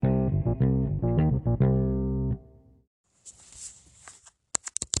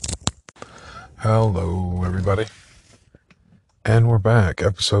Hello, everybody. And we're back.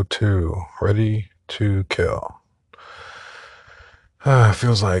 Episode 2. Ready to kill.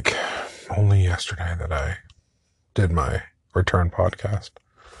 Feels like only yesterday that I did my return podcast.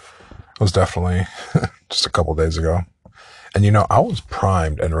 It was definitely just a couple days ago. And I was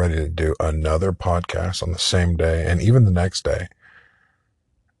primed and ready to do another podcast on the same day and even the next day.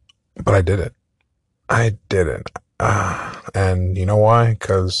 But I didn't. I didn't. And you know why?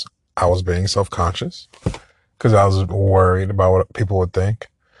 Because I was being self-conscious. Because I was worried about what people would think.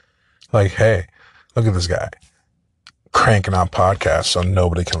 Like, hey, look at this guy cranking out podcasts so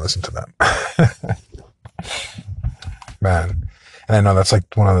nobody can listen to them. Man. And I know that's like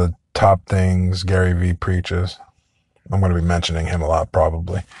one of the top things Gary Vee preaches. I'm going to be mentioning him a lot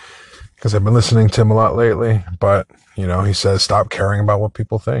probably because I've been listening to him a lot lately. But, he says stop caring about what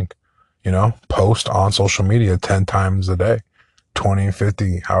people think. Post on social media 10 times a day, 20,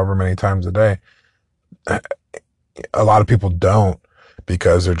 50, however many times a day. A lot of people don't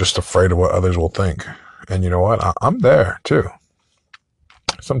because they're just afraid of what others will think. And you know what? I'm there too.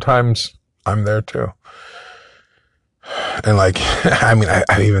 Sometimes I'm there too. And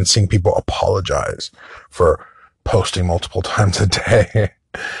I've even seen people apologize for posting multiple times a day.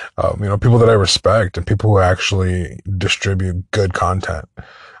 People that I respect and people who actually distribute good content.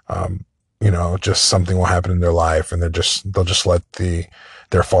 Just something will happen in their life and they'll just let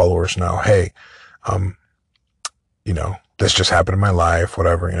their followers know, hey, this just happened in my life,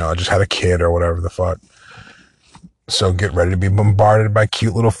 whatever, I just had a kid or whatever the fuck. So get ready to be bombarded by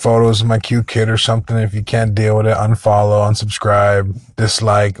cute little photos of my cute kid or something. If you can't deal with it, unfollow, unsubscribe,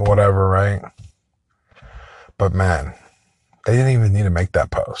 dislike, whatever, right? But man, they didn't even need to make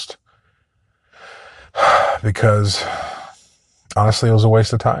that post. Because honestly, it was a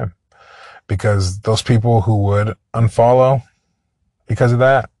waste of time. Because those people who would unfollow because of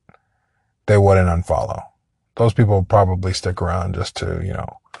that, they wouldn't unfollow. Those people probably stick around just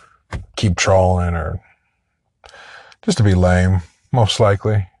to, keep trolling or just to be lame, most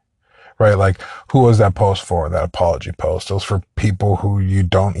likely. Right? Like, who was that post for? That apology post. It was for people who you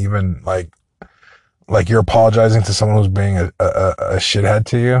don't even like you're apologizing to someone who's being a shithead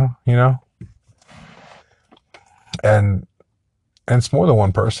to you, And it's more than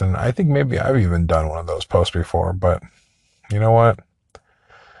one person. I think maybe I've even done one of those posts before, but you know what?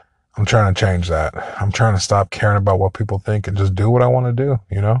 I'm trying to change that. I'm trying to stop caring about what people think and just do what I want to do,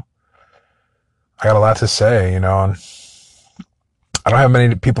 I got a lot to say, and I don't have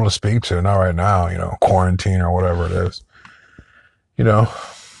many people to speak to, not right now, quarantine or whatever it is.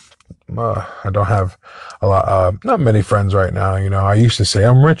 I don't have a lot, not many friends right now. I used to say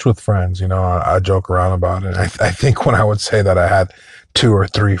I'm rich with friends, I joke around about it. I think when I would say that I had 2 or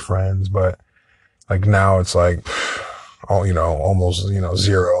 3 friends, but like now it's like, almost,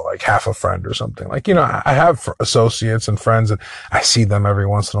 0, like half a friend or something. Like, I have associates and friends and I see them every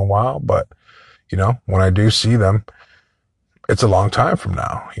once in a while, but when I do see them, it's a long time from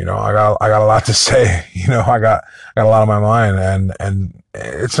now. I got a lot to say. I got a lot on my mind, and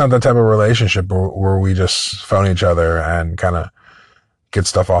it's not that type of relationship where we just phone each other and kind of get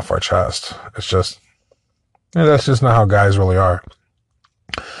stuff off our chest. It's just, that's just not how guys really are.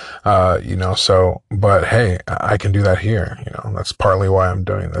 But hey, I can do that here. That's partly why I'm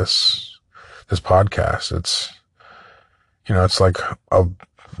doing this podcast. It's like a,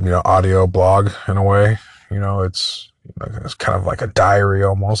 audio blog in a way. It's kind of like a diary,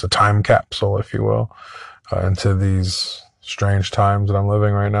 almost a time capsule, if you will, into these strange times that I'm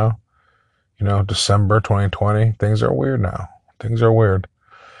living right now. December 2020, things are weird now. Things are weird.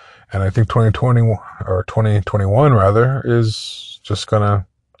 And I think 2020 or 2021 rather is just going to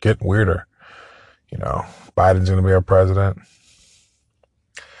get weirder. Biden's going to be our president.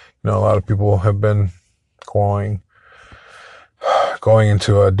 A lot of people have been going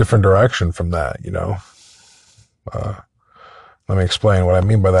into a different direction from that, let me explain what I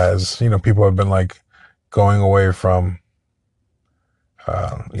mean by that is, people have been like going away from,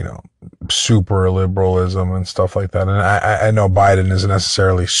 super liberalism and stuff like that. And I know Biden isn't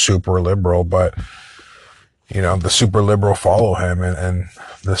necessarily super liberal, but, the super liberal follow him and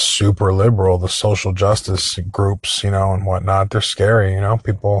the super liberal, the social justice groups, and whatnot, they're scary,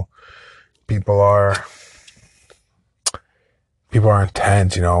 people are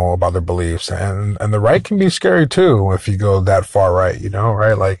intense, about their beliefs, and the right can be scary too if you go that far right,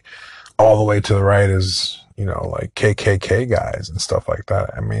 right? Like all the way to the right is, like KKK guys and stuff like that.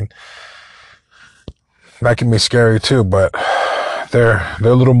 I mean, that can be scary too, but they're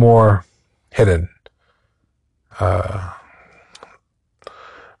a little more hidden.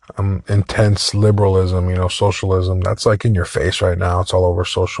 Intense liberalism, socialism, that's like in your face right now. It's all over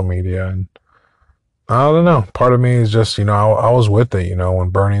social media, and I don't know. Part of me is just, I was with it, when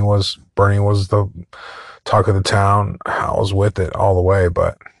Bernie was the talk of the town. I was with it all the way,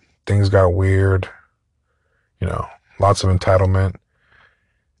 but things got weird, you know, lots of entitlement.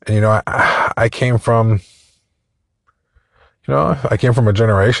 And, I came from, I came from a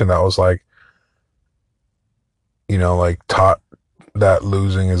generation that was like, like taught that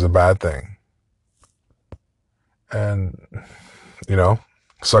losing is a bad thing. And, you know,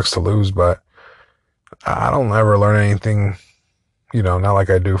 sucks to lose, but I don't ever learn anything, not like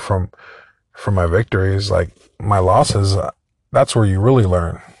I do from my victories. Like my losses, that's where you really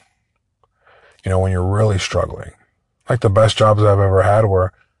learn, when you're really struggling. Like the best jobs I've ever had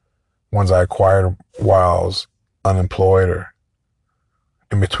were ones I acquired while I was unemployed or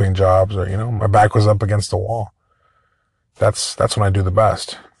in between jobs, or, my back was up against the wall. That's when I do the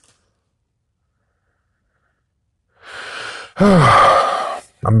best. I'm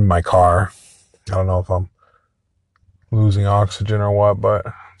in my car. I don't know if I'm losing oxygen or what, but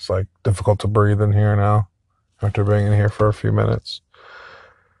it's like difficult to breathe in here now after being in here for a few minutes.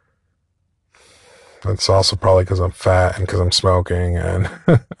 It's also probably because I'm fat and because I'm smoking and,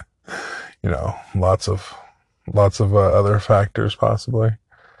 lots of other factors possibly.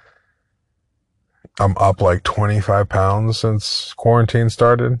 I'm up like 25 pounds since quarantine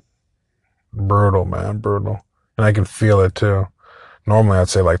started. Brutal, man, brutal. And I can feel it too. Normally I'd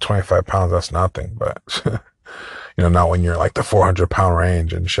say like 25 pounds, that's nothing, but not when you're like the 400-pound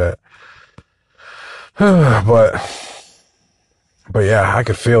range and shit. but yeah, I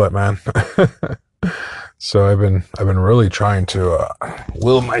could feel it, man. So I've been really trying to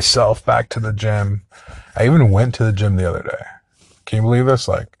will myself back to the gym. I even went to the gym the other day. Can you believe this?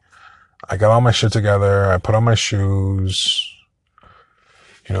 Like, I got all my shit together. I put on my shoes.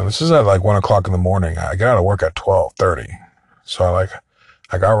 This is at like 1 o'clock in the morning. I get out of work at 12:30. So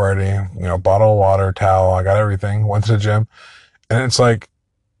I got ready, bottle of water, towel. I got everything, went to the gym. And it's like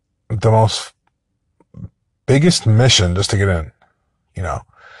the most biggest mission just to get in,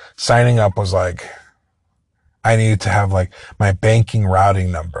 signing up was like, I needed to have like my banking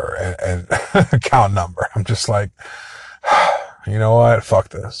routing number and account number. I'm just like, you know what? Fuck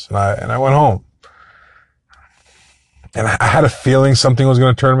this. And I went home. And I had a feeling something was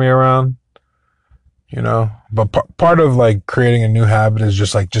going to turn me around, but part of like creating a new habit is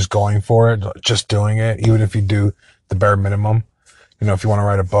just going for it, just doing it, even if you do the bare minimum. If you want to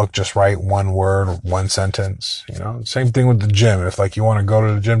write a book, just write one word or one sentence, same thing with the gym. If like you want to go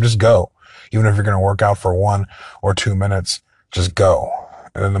to the gym, just go. Even if you're going to work out for 1 or 2 minutes, just go.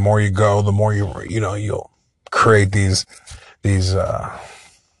 And then the more you go, the more you'll create these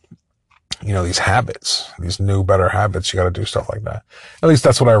habits, these new, better habits. You got to do stuff like that. At least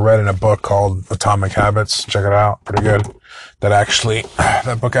that's what I read in a book called Atomic Habits. Check it out. Pretty good.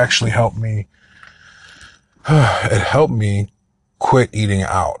 That book actually helped me. It helped me quit eating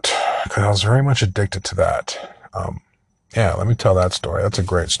out because I was very much addicted to that. Yeah, let me tell that story. That's a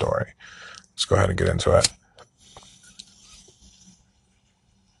great story. Let's go ahead and get into it.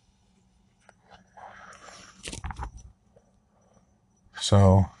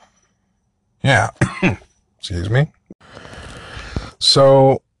 So, yeah. Excuse me.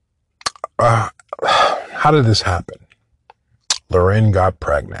 So, how did this happen? Lorraine got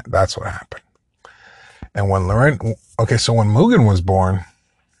pregnant. That's what happened. And when so when Mugen was born,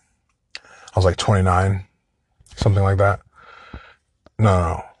 I was like 29, something like that.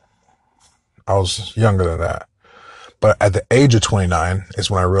 No. I was younger than that. But at the age of 29 is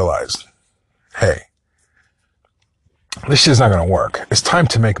when I realized, hey, this shit's not going to work. It's time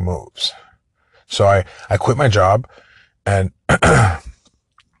to make moves. So I quit my job and, and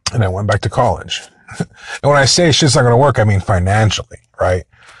I went back to college. And when I say shit's not going to work, I mean financially, right?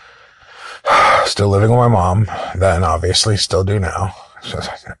 Still living with my mom, then obviously still do now.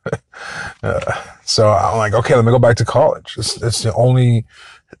 So I'm like, okay, let me go back to college. It's the only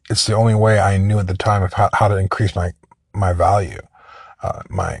way I knew at the time of how to increase my value,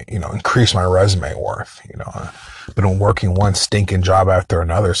 increase my resume worth. I've been working one stinking job after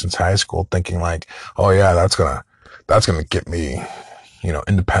another since high school, thinking like, oh yeah, that's gonna get me,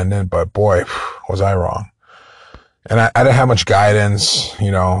 independent. But boy, was I wrong. And I didn't have much guidance,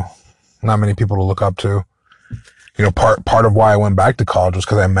 not many people to look up to. Part of why I went back to college was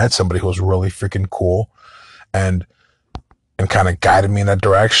because I met somebody who was really freaking cool and kind of guided me in that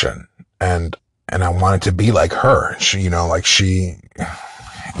direction. And I wanted to be like her. She has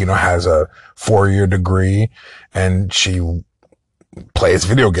a 4-year degree and she plays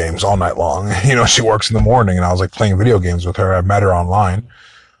video games all night long. She works in the morning and I was like playing video games with her. I met her online.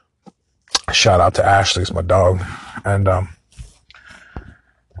 Shout out to Ashley, it's my dog.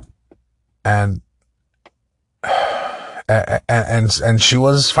 And and she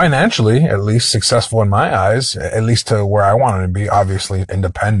was financially at least successful in my eyes, at least to where I wanted to be. Obviously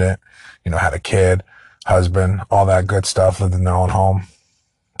independent, had a kid, husband, all that good stuff, lived in their own home.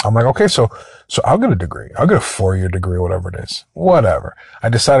 I'm like, okay, so I'll get a degree. I'll get a 4-year degree, whatever it is, whatever. I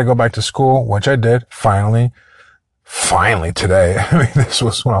decided to go back to school, which I did finally today. I mean, this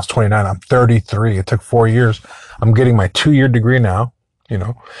was when I was 29. I'm 33. It took 4 years. I'm getting my 2-year degree now.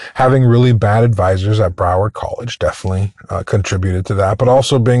 Having really bad advisors at Broward College definitely contributed to that, but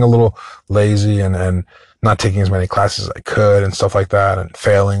also being a little lazy and not taking as many classes as I could and stuff like that, and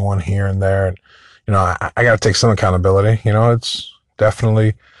failing one here and there. And, I got to take some accountability. It's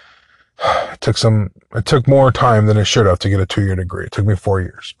definitely, it took more time than it should have to get a 2-year degree. It took me 4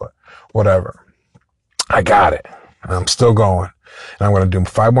 years, but whatever. I got it. And I'm still going. And I'm going to do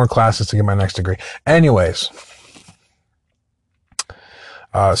 5 more classes to get my next degree. Anyways.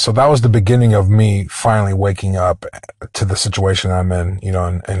 So that was the beginning of me finally waking up to the situation I'm in,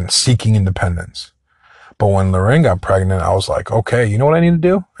 and seeking independence. But when Lorraine got pregnant, I was like, okay, you know what I need to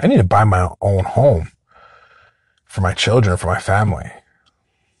do? I need to buy my own home for my children, for my family.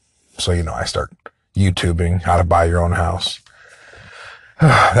 So, I start YouTubing how to buy your own house.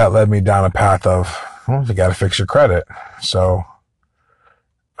 That led me down a path of, you got to fix your credit. So,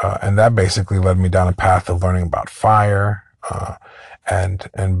 and that basically led me down a path of learning about FIRE,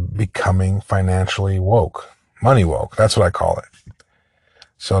 and becoming financially woke, money woke. That's what I call it.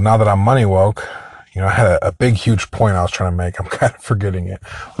 So now that I'm money woke, I had a big, huge point I was trying to make. I'm kind of forgetting it,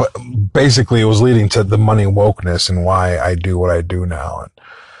 but basically it was leading to the money wokeness and why I do what I do now. And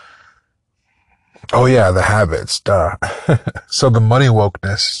oh yeah, the habits, duh. So the money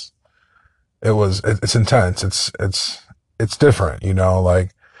wokeness, it's intense. It's different,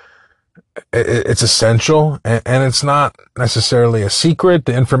 like, it's essential, and it's not necessarily a secret.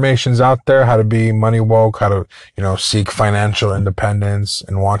 The information's out there, how to be money woke, how to, seek financial independence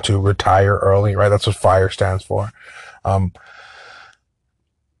and want to retire early, right? That's what FIRE stands for.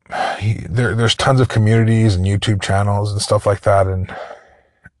 There's tons of communities and YouTube channels and stuff like that.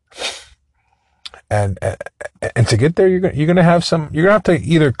 And to get there, you're going to have to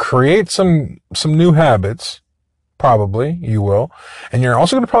either create some new habits. Probably you will. And you're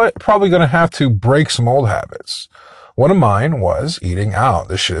also going to probably going to have to break some old habits. One of mine was eating out.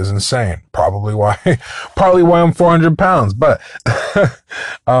 This shit is insane. Probably why I'm 400 pounds. But,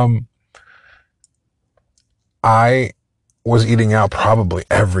 I was eating out probably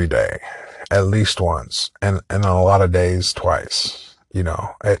every day, at least once, and on a lot of days, twice.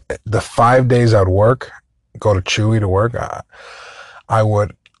 The 5 days I'd work, go to Chewy to work, I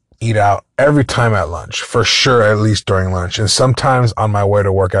would eat out every time at lunch, for sure, at least during lunch. And sometimes on my way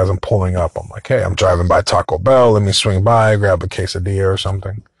to work as I'm pulling up, I'm like, hey, I'm driving by Taco Bell. Let me swing by, grab a quesadilla or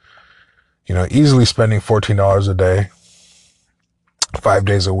something. Easily spending $14 a day, 5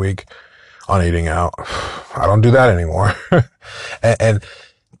 days a week on eating out. I don't do that anymore. and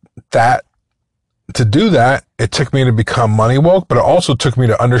that, to do that, it took me to become money woke, but it also took me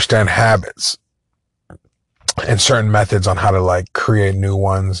to understand habits and certain methods on how to create new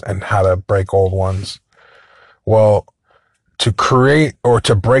ones and how to break old ones. Well, to create or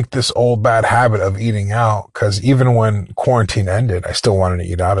to break this old bad habit of eating out, because even when quarantine ended, I still wanted to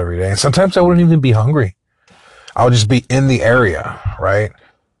eat out every day. And sometimes I wouldn't even be hungry. I would just be in the area, right?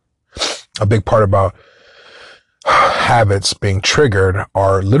 A big part about habits being triggered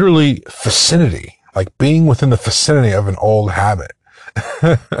are literally vicinity, like being within the vicinity of an old habit.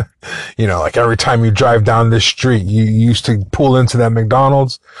 Like every time you drive down this street, you used to pull into that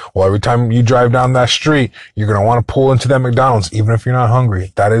McDonald's. Well, every time you drive down that street, you're going to want to pull into that McDonald's, even if you're not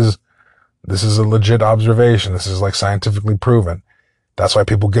hungry. This is a legit observation. This is scientifically proven. That's why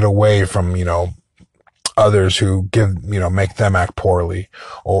people get away from, others who make them act poorly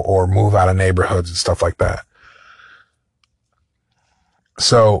or move out of neighborhoods and stuff like that.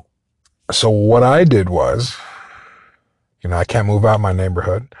 So what I did was, I can't move out my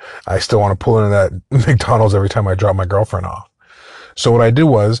neighborhood. I still want to pull into that McDonald's every time I drop my girlfriend off. So what I did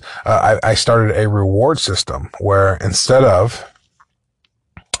was, I started a reward system where instead of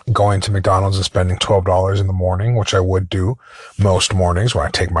going to McDonald's and spending $12 in the morning, which I would do most mornings when I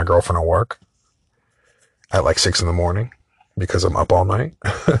take my girlfriend to work at 6 a.m. because I'm up all night,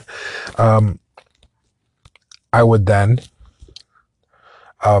 I would then,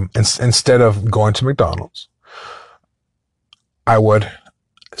 instead of going to McDonald's, I would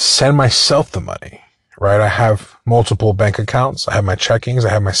send myself the money, right? I have multiple bank accounts. I have my checkings. I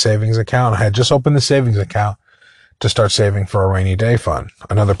have my savings account. I had just opened the savings account to start saving for a rainy day fund.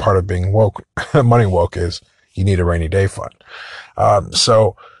 Another part of being woke, money woke, is you need a rainy day fund.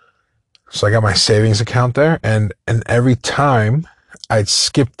 So So I got my savings account there, and every time I'd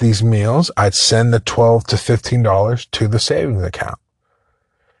skip these meals, I'd send the $12 to $15 to the savings account,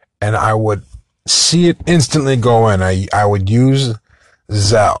 and I would see it instantly go in. I would use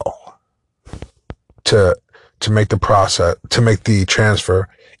Zelle to make the transfer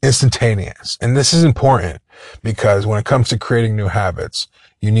instantaneous. And this is important because when it comes to creating new habits,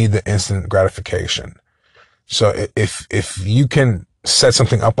 you need the instant gratification. So if you can set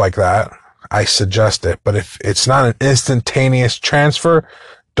something up like that, I suggest it. But if it's not an instantaneous transfer,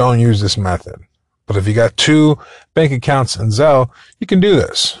 don't use this method. But if you got 2 bank accounts and Zelle, you can do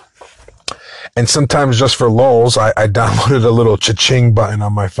this. And sometimes just for lulz, I downloaded a little cha-ching button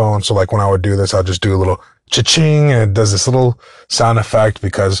on my phone. So like when I would do this, I'll just do a little cha-ching, and it does this little sound effect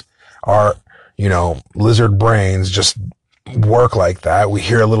because our, lizard brains just work like that. We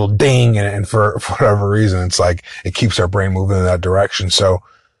hear a little ding, and for whatever reason, it's like it keeps our brain moving in that direction. So,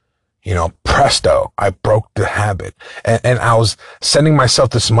 presto, I broke the habit, and I was sending myself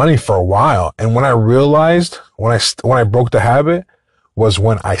this money for a while. And when I realized, when I broke the habit, was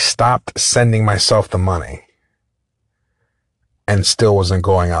when I stopped sending myself the money and still wasn't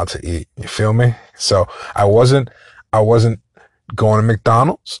going out to eat. You feel me? So I wasn't going to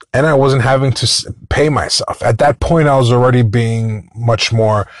McDonald's, and I wasn't having to pay myself. At that point, I was already being much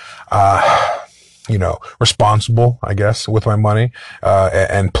more, responsible, I guess, with my money,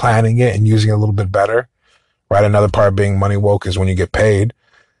 and planning it and using it a little bit better. Right. Another part of being money woke is when you get paid,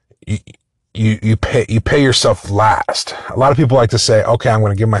 you pay yourself last. A lot of people like to say, okay, I'm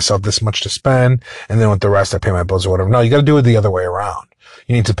going to give myself this much to spend, and then with the rest, I pay my bills or whatever. No, you got to do it the other way around.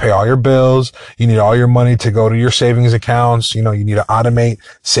 You need to pay all your bills. You need all your money to go to your savings accounts. You need to automate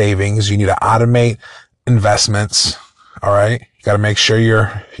savings. You need to automate investments. All right. You got to make sure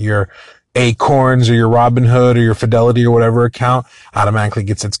your Acorns or your Robinhood or your Fidelity or whatever account automatically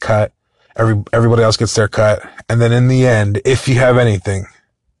gets its cut. Everybody else gets their cut. And then in the end, if you have anything,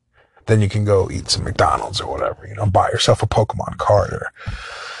 then you can go eat some McDonald's or whatever, buy yourself a Pokemon card or,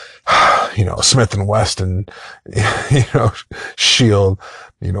 Smith & Wesson, Shield,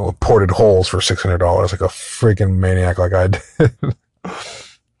 ported holes for $600 like a freaking maniac like I did.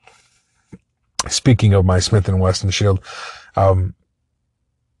 Speaking of my Smith & Wesson Shield, that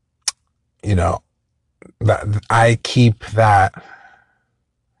I keep that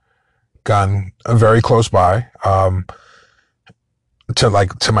gun very close by, to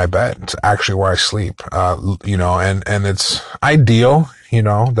my bed. It's actually where I sleep, and it's ideal,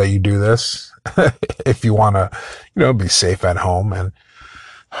 that you do this if you want to, be safe at home. And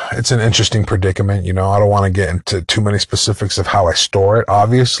it's an interesting predicament. I don't want to get into too many specifics of how I store it.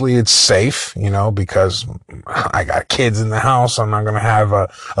 Obviously it's safe, because I got kids in the house. I'm not going to have a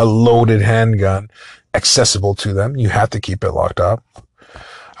loaded handgun accessible to them. You have to keep it locked up.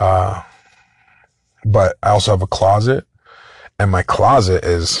 But I also have a closet. And my closet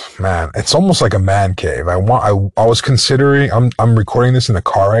is, man, it's almost like a man cave. I was considering, I'm recording this in the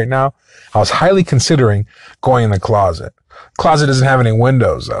car right now. I was highly considering going in the closet. Closet doesn't have any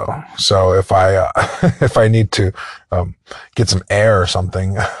windows though. So if I need to, get some air or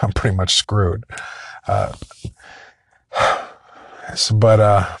something, I'm pretty much screwed. But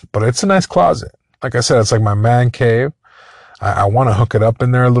it's a nice closet. Like I said, it's like my man cave. I want to hook it up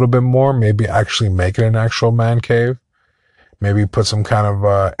in there a little bit more. Maybe actually make it an actual man cave. Maybe put some kind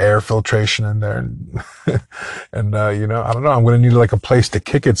of air filtration in there, and I don't know. I'm gonna need like a place to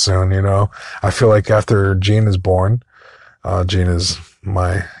kick it soon. I feel like after Jean is born, Jean is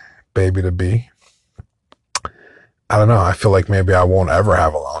my baby to be. I don't know. I feel like maybe I won't ever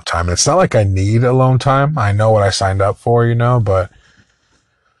have alone time. And it's not like I need alone time. I know what I signed up for, but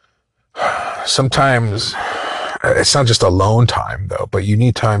sometimes it's not just alone time though. But you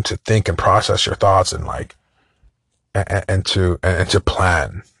need time to think and process your thoughts and and to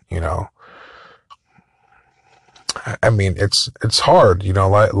plan, I mean, it's hard,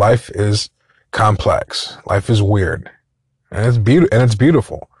 life is complex. Life is weird, and it's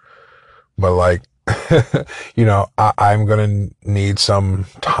beautiful, but I'm going to need some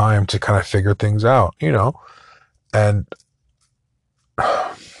time to kind of figure things out, and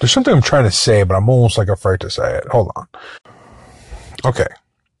there's something I'm trying to say, but I'm almost afraid to say it. Hold on. Okay.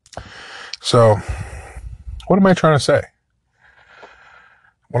 So, what am I trying to say?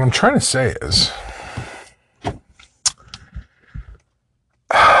 What I'm trying to say is,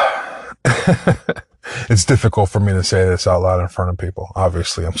 it's difficult for me to say this out loud in front of people.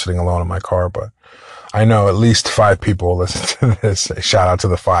 Obviously, I'm sitting alone in my car, but I know at least 5 people listen to this. Shout out to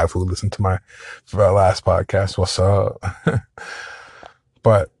the 5 who listened to my last podcast. What's up?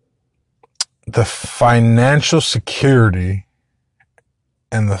 But the financial security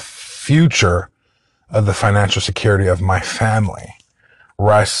and the future of the financial security of my family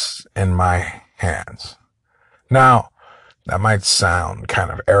rests in my hands. Now, that might sound kind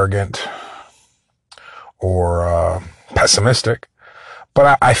of arrogant or pessimistic,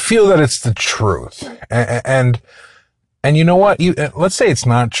 but I feel that it's the truth. And you know what? Let's say it's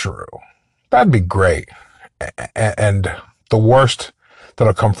not true. That'd be great. And the worst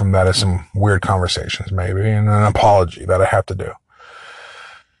that'll come from that is some weird conversations, maybe, and an apology that I have to do.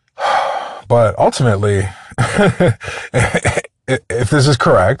 But ultimately, if this is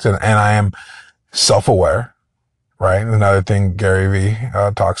correct, and I am self-aware, right? Another thing Gary Vee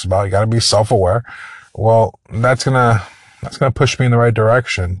talks about, you got to be self-aware. Well, that's gonna push me in the right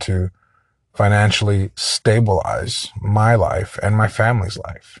direction to financially stabilize my life and my family's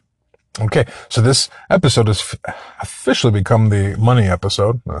life. Okay, so this episode has officially become the money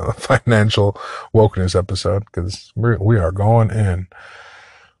episode, financial wokeness episode, because we are going in.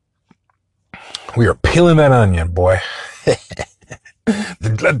 We are peeling that onion, boy.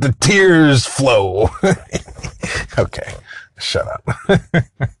 Let the tears flow. Okay, shut up.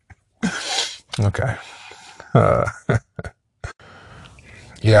 Okay.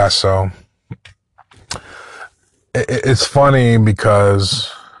 Yeah, so it's funny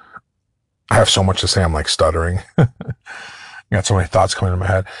because I have so much to say. I'm like stuttering. I got so many thoughts coming into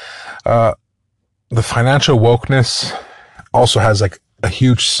my head. The financial wokeness also has like a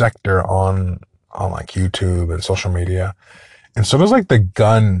huge sector on like YouTube and social media. And so there's like the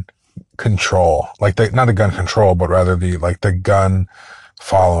gun control, like not the gun control, but rather the gun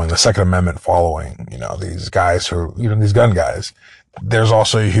following, the Second Amendment following, these guys these gun guys. There's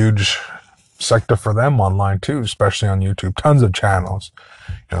also a huge sector for them online too, especially on YouTube. Tons of channels.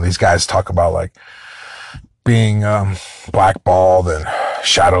 These guys talk about like being blackballed and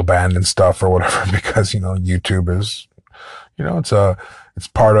shadow banned and stuff or whatever because YouTube is it's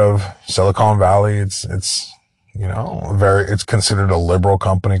part of Silicon Valley. It's considered a liberal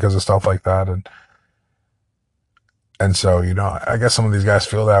company because of stuff like that, and so I guess some of these guys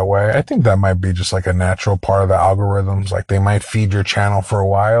feel that way. I think that might be just like a natural part of the algorithms. Like they might feed your channel for a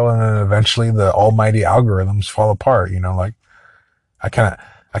while, and then eventually the almighty algorithms fall apart. Like I can't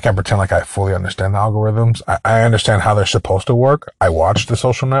pretend like I fully understand the algorithms. I understand how they're supposed to work. I watch The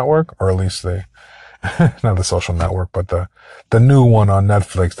Social Network, or at least not The Social Network, but the new one on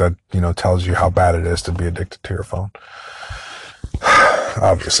Netflix that, tells you how bad it is to be addicted to your phone.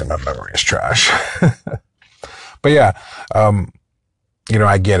 Obviously my memory is trash. But yeah,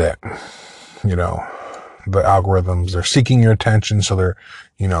 I get it. The algorithms, they're seeking your attention. So they're,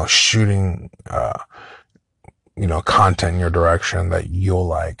 shooting, content in your direction that you'll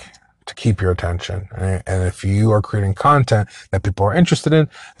like to keep your attention. And if you are creating content that people are interested in,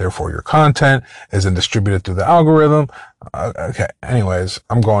 therefore your content is then distributed through the algorithm. Okay. Anyways,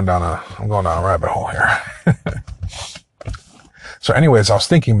 I'm going down a rabbit hole here. So anyways, I was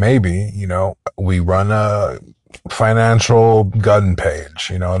thinking maybe, we run a financial gun page,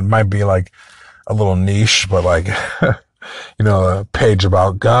 it might be like a little niche, but like, a page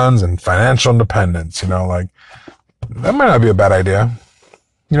about guns and financial independence, like that might not be a bad idea.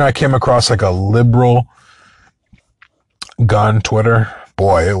 I came across like a liberal gun Twitter.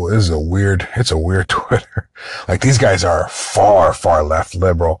 Boy, it's a weird Twitter. Like these guys are far, far left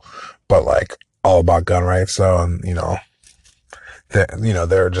liberal, but like all about gun rights. So, and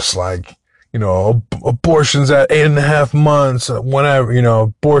they're just like, abortions at 8.5 months, whenever,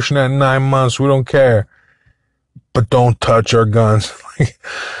 abortion at 9 months. We don't care, but don't touch our guns.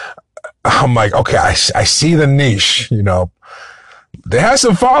 I'm like, okay, I see the niche, they have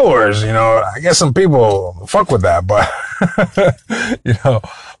some followers, I guess some people fuck with that, but,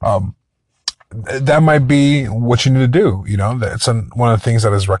 that might be what you need to do. That's one of the things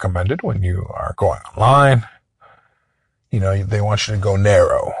that is recommended when you are going online. They want you to go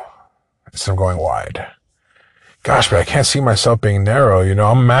narrow instead of going wide. Gosh, but I can't see myself being narrow.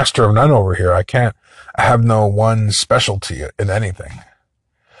 I'm master of none over here. I have no one specialty in anything.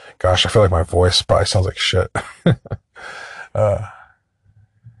 Gosh, I feel like my voice probably sounds like shit.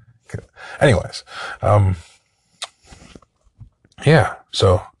 Anyways, yeah.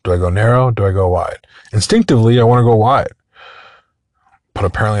 So do I go narrow? Do I go wide? Instinctively, I want to go wide, but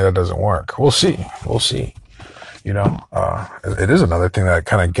apparently that doesn't work. We'll see. It is another thing that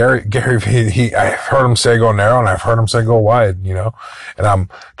kind of Gary Vee, I've heard him say go narrow and I've heard him say go wide, and I'm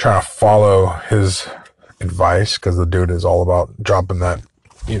trying to follow his advice because the dude is all about dropping that,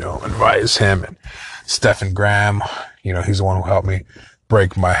 advise him and Stephen Graham, he's the one who helped me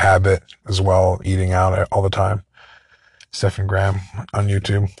break my habit as well, eating out all the time. Stephen Graham on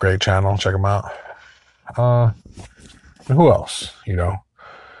YouTube, great channel, check him out. And who else,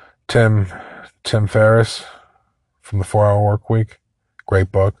 Tim Tim Ferriss from the 4 Hour Work Week.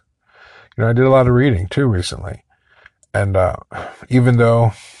 Great book. I did a lot of reading too recently. And even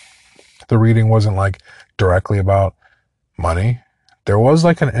though the reading wasn't like directly about money, there was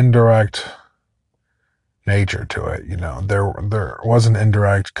like an indirect nature to it. There was an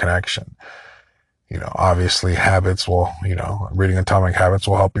indirect connection. Obviously habits will, reading Atomic Habits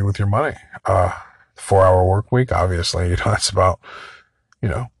will help you with your money. 4 Hour Work Week, obviously, it's about, you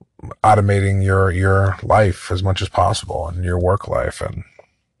know, automating your life as much as possible and your work life, and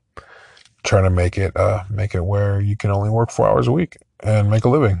trying to make it where you can only work 4 hours a week and make a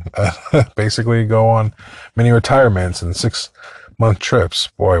living. Basically go on mini retirements and 6-month trips.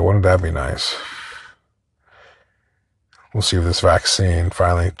 Boy, wouldn't that be nice? We'll see if this vaccine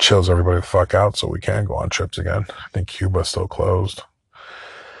finally chills everybody the fuck out so we can go on trips again. I think Cuba's still closed.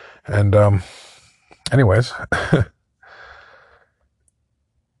 And anyways,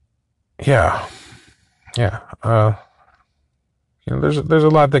 yeah. There's a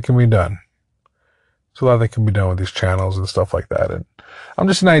lot that can be done. There's a lot that can be done with these channels and stuff like that. And I'm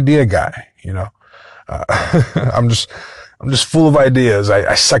just an idea guy, I'm just full of ideas.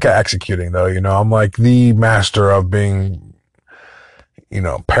 I suck at executing though, I'm like the master of being,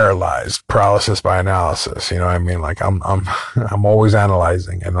 paralysis by analysis. You know what I mean? Like I'm always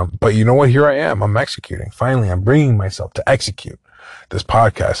analyzing, but you know what? Here I am. I'm executing. Finally, I'm bringing myself to execute this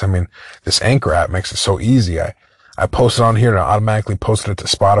podcast. I mean, this Anchor app makes it so easy. I post it on here and I automatically posted it to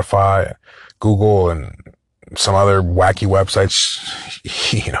Spotify, Google, and some other wacky websites,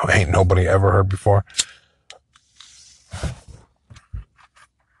 ain't nobody ever heard before.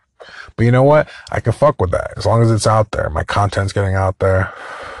 But you know what? I can fuck with that as long as it's out there. My content's getting out there.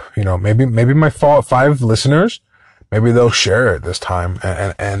 Maybe my 5 listeners, maybe they'll share it this time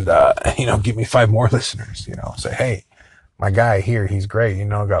and give me 5 more listeners, say, hey, my guy here, he's great.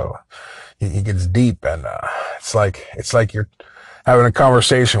 He gets deep, and it's like you're having a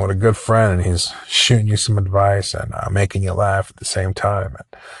conversation with a good friend, and he's shooting you some advice and making you laugh at the same time,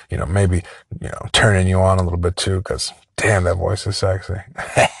 and maybe turning you on a little bit too, because damn, that voice is sexy.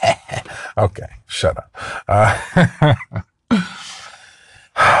 Okay, shut up.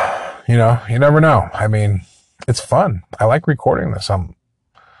 You never know. I mean, it's fun. I like recording this. I'm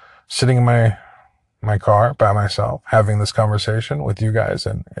sitting in my car by myself, having this conversation with you guys,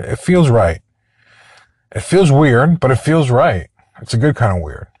 and it feels right. It feels weird, but it feels right. It's a good kind of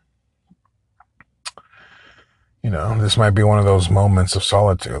weird. This might be one of those moments of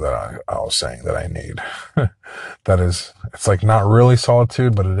solitude that I was saying that I need. It's like not really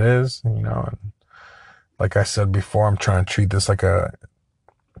solitude, but it is, and like I said before, I'm trying to treat this like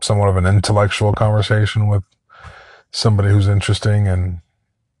somewhat of an intellectual conversation with somebody who's interesting, and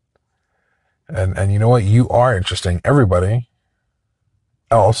you know what? You are interesting. Everybody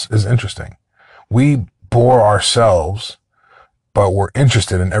else is interesting. We bore ourselves, but we're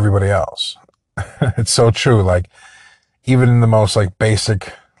interested in everybody else. It's so true. Like, even in the most like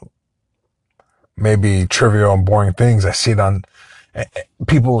basic, maybe trivial and boring things, I see it on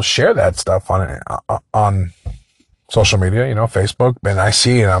people share that stuff on social media, Facebook, and I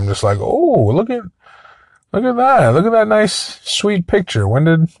see it and I'm just like, oh, look at that. Look at that nice, sweet picture. When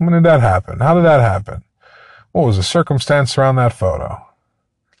did that happen? How did that happen? What was the circumstance around that photo?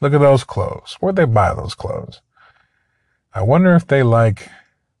 Look at those clothes. Where'd they buy those clothes? I wonder if they like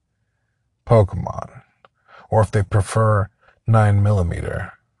Pokemon, or if they prefer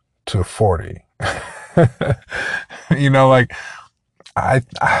 9mm to a 40. Like I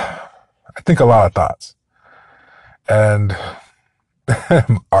think a lot of thoughts. And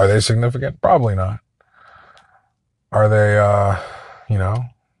are they significant? Probably not. Are they,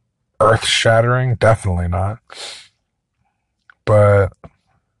 earth shattering? Definitely not. But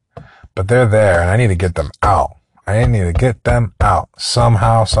they're there, and I need to get them out. I need to get them out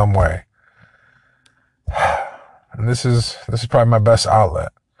somehow, some way. And this is probably my best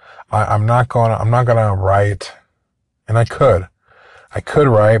outlet. I'm not gonna write, and I could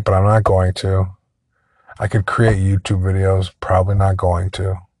write, but I'm not going to. I could create YouTube videos, probably not going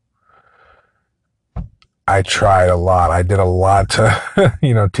to. I tried a lot. I did a lot to,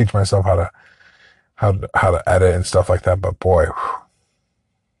 teach myself how to edit and stuff like that. But boy,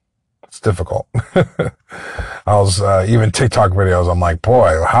 it's difficult. I was, even TikTok videos, I'm like,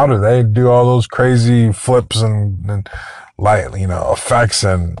 boy, how do they do all those crazy flips and light, effects,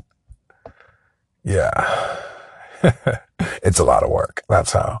 and yeah. It's a lot of work.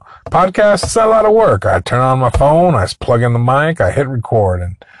 That's how. Podcasts, it's not a lot of work. I turn on my phone, I plug in the mic, I hit record,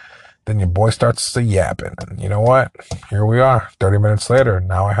 and then your boy starts to yapping. And you know what? Here we are, 30 minutes later.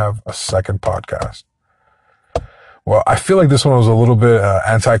 Now I have a second podcast. Well, I feel like this one was a little bit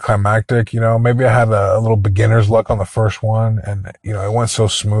anticlimactic. You know, maybe I had a little beginner's luck on the first one, and you know, it went so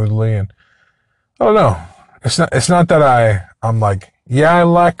smoothly. And I don't know. It's not that I'm like, yeah, I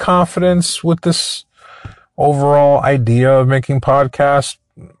lack confidence with this overall idea of making podcasts,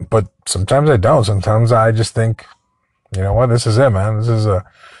 but sometimes I don't. Sometimes I just think, you know what, this is it, man.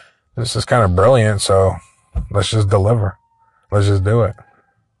 This is kind of brilliant. So let's just deliver. Let's just do it.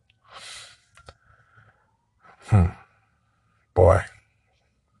 Boy,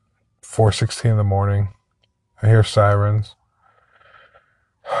 4:16 in the morning. I hear sirens.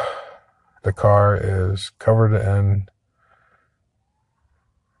 The car is covered in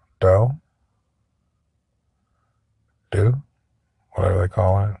dough, dew, whatever they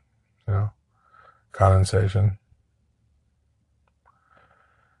call it, you know, condensation.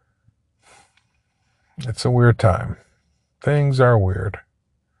 It's a weird time. Things are weird.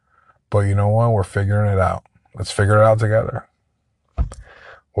 But you know what? We're figuring it out. Let's figure it out together.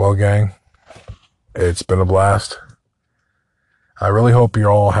 Well, gang, it's been a blast. I really hope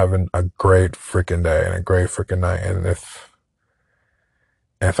you're all having a great freaking day and a great freaking night. And if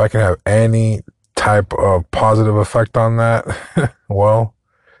I can have any type of positive effect on that, well,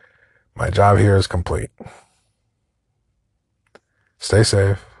 my job here is complete. Stay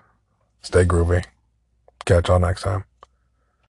safe. Stay groovy. Catch y'all next time.